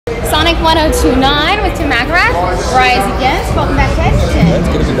Sonic 1029 with Tim McGrath. Rise Against. Welcome back to Edmonton.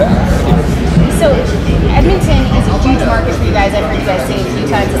 It's good to be back. So, Edmonton is a huge market for you guys. I've heard you guys say a few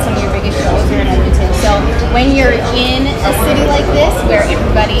times that some of your biggest shows are in Edmonton. So, when you're in a city like this, where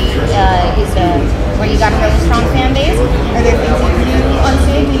everybody where you got a really strong fan base, are there things you can do on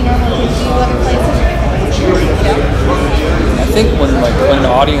stage that you normally can do other places? I think when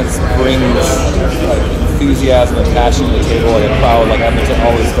the audience brings enthusiasm and passion to the table, like a crowd like Edmonton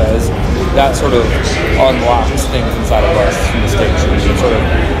always does, that sort of unlocks things inside of us from the stage. And sort of,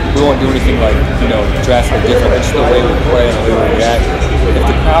 we won't do anything drastically different. It's just the way we play and the way we react. If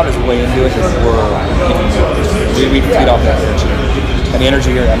the crowd is way into it, then we're even more. We feed off that energy. And the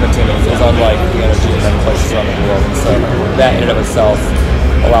energy here in Edmonton is unlike the energy in many places around the world. And so that in and of itself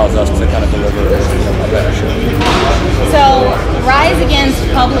allows us to kind of deliver a better show. So, Rise Against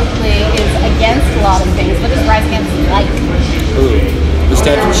publicly is against a lot of things. What does Rise Against like? Ooh. We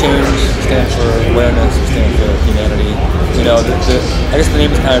stand for change, we stand for awareness, we stand for humanity. I guess the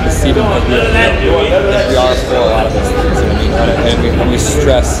name is kind of deceiving because we are for a lot of those things. And we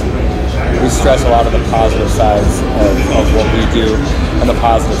stress a lot of the positive sides of what we do and the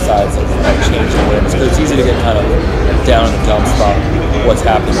positive sides of change and awareness. Because it's easy to get kind of down in the dumps about what's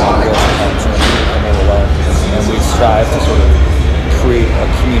happening in the world sometimes and overwhelmed. And we strive to sort of create a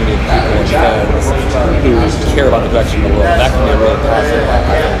community of people and fans who care about the direction of the world. That can be a really positive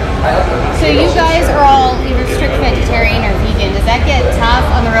thing. So you guys are all either strict vegetarian or vegan. Does that get tough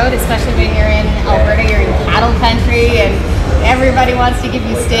on the road, especially when you're in Alberta, you're in cattle country, and everybody wants to give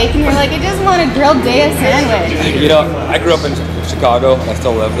you steak, and you're like, I just want a grilled Daya sandwich? I grew up in Chicago, and I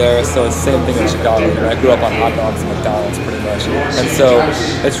still live there, so it's the same thing in Chicago. I grew up on hot dogs and McDonald's pretty much. And so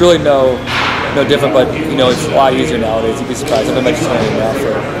it's really no different, but it's a lot easier nowadays. You'd be surprised. I've been vegetarian now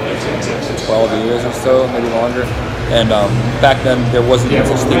for 12 years or so, maybe longer. And back then there wasn't even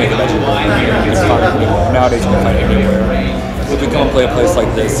such thing as a vegetarian. You could find it anywhere. Nowadays you can find it anywhere. If we come and play a place like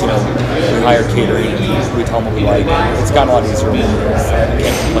this, we hire catering, we tell them what we like. It's gotten a lot easier over the years. I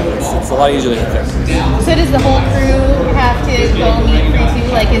can't complain. It's a lot easier than you think. So does the whole crew have to go meat free too?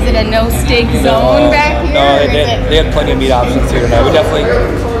 Like, is it a no steak zone back here? No, they had plenty of meat options here tonight. We definitely,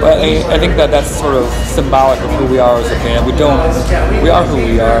 but I think that's sort of symbolic of who we are as a band. We are who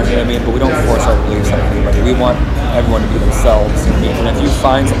we are, but we don't force our beliefs on anybody. We want everyone to be themselves, And if you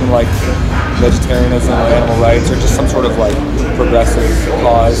find something like vegetarianism or animal rights or just some sort of progressive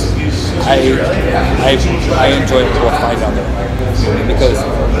cause, I enjoy what people find out there. Because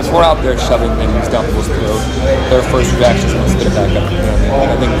if we're out there shoving things down people's throat, their first reaction is going to spit it back up. And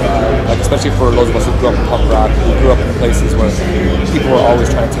I think, especially for those of us who grew up in punk rock, who grew up in places where people were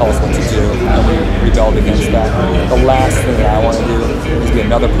always trying to tell us what to do, and we rebelled against that. The last thing that I want to do is be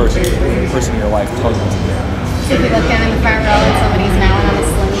another person in your life telling you what to do. So if you look down in the front row and somebody's now on a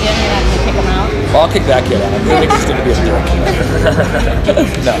Slim Jim, you're not going to kick them out? Well, I'll kick that kid out. They think he's going to be a dick.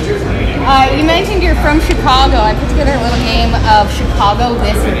 No. You mentioned you're from Chicago. I put together a little game of Chicago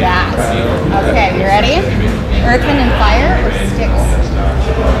This or That. Okay, you ready? Earth, Wind, and Fire or Styx?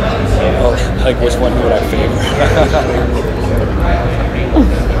 Oh, which one would I favor?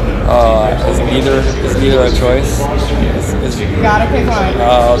 Is neither a choice? You gotta pick one.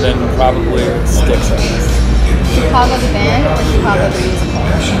 Then probably Styx, I guess. Chicago the band or Chicago the musical?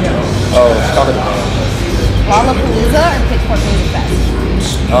 Oh, Chicago the band. Lollapalooza or Pitchfork Music Fest?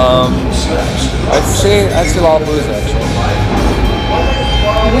 I'd say Lollapalooza actually.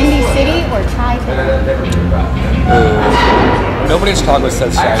 Windy City or Chi-Town? Nobody in Chicago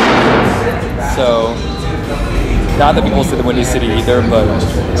says Chi-Town. So, not that people say the Windy City either, but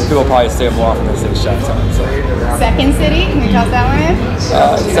people probably say it more often than they say Chi-Town. So. Second City? Can you toss that one in?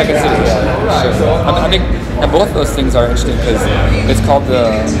 Second City, yeah. Sure. I think, and both of those things are interesting because it's called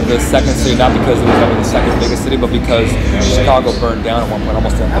the Second City, not because it was ever the second biggest city, but because Chicago burned down at one point.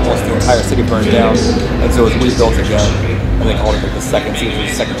 Almost the entire city burned down, and so it was rebuilt again, and they called it the Second City for the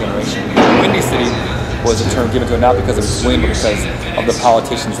second generation. Windy City was a term given to it not because it was wind, but because of the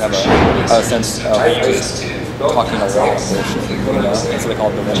politicians have a sense of just talking a lot of bullshit, and so they call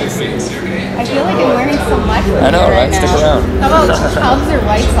it the Windy City. I feel like I'm learning so much from I know, you right? now. Stick around. How about Cubs or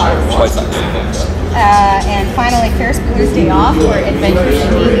White Sox? White Sox. And finally, Ferris Bueller's Day Off or Adventures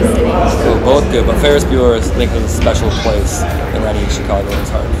in Daly City? So both good, but Ferris Bueller is, I think, a special place in that Chicago. It's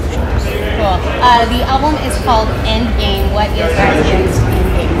hard for sure. Cool. The album is called Endgame. What is Rise Against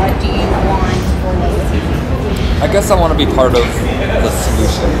Endgame? What do you want for Legacy? I guess I want to be part of the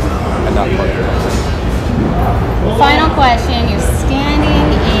solution and not part of the problem. Final question. You're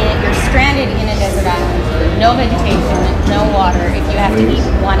stranded in a desert island. No vegetation, no water. If you have to eat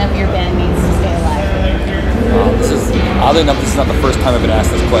one of your bandmates to stay alive. This is oddly enough. This is not the first time I've been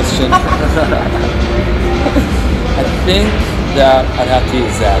asked this question. I think that I'd have to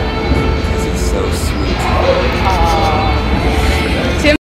use Zach.